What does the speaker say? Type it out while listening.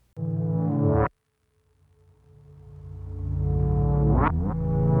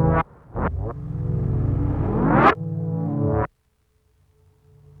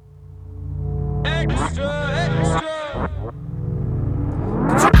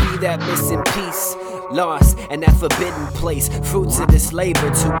that missing piece, lost in that forbidden place. Fruits of this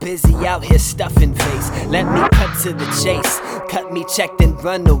labor, too busy out here stuffing face. Let me cut to the chase, cut me check then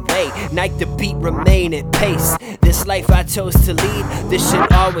run away. Night the beat remain at pace. This life I chose to lead, this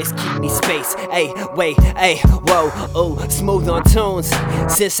should always keep me space. Ay, wait, ay, whoa, oh, smooth on tunes.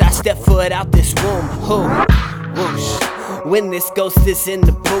 Since I stepped foot out this womb, whoosh. When this ghost is in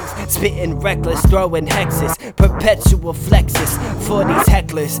the booth, spitting reckless, throwing hexes, perpetual flexes for these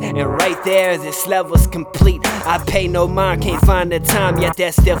hecklers. And right there, this level's complete. I pay no mind, can't find the time, yet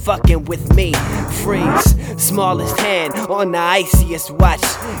they're still fucking with me. Freeze, smallest hand on the iciest watch,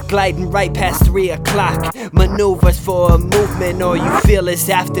 gliding right past 3 o'clock. Maneuvers for a movement, or you feel it's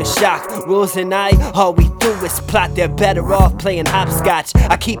aftershock. Rules and I, all we do is plot. They're better off playing hopscotch.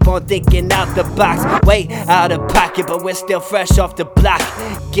 I keep on thinking out the box, way out of pocket, but we're still fresh off the block.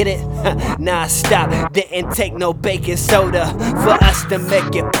 Get it? Nah, stop. Didn't take no baking soda for us to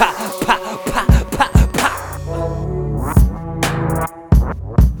make it pop, pop, pop, pop, pop.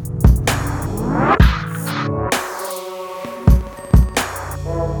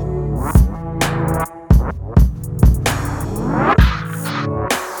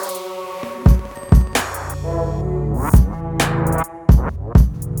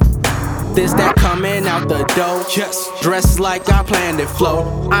 This that coming out the dough, yes. Dressed like I planned it,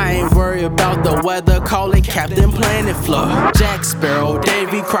 flow. I ain't worried about the weather, call it Captain Planet Flow. Jack Sparrow,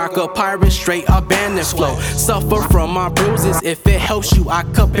 Davy Crocker, pirate, straight abandoned flow. Suffer from my bruises, if it helps you, I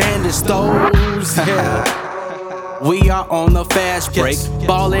could bandage those. Yeah. We are on the fast break,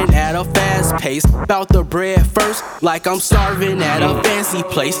 ballin' at a fast pace. Bout the bread first, like I'm starving at a fancy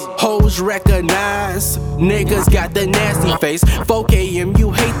place. Hoes recognize, niggas got the nasty face. 4 AM,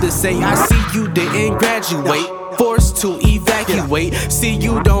 you hate to say, I see you didn't graduate. Forced to evacuate, see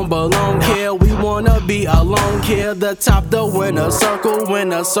you don't belong here. We wanna be alone here. The top, the winner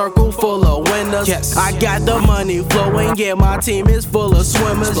circle full of winners. Yes. I got the money flowing, yeah, my team is full of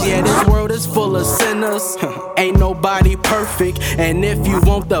swimmers. Yeah, this world is full of sinners. Ain't nobody perfect, and if you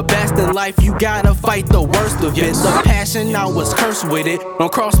want the best in life, you gotta fight the worst of it. The passion, I was cursed with it.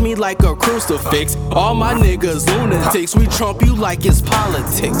 Don't cross me like a crucifix. All my niggas lunatics, we trump you like it's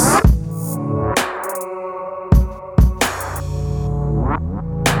politics.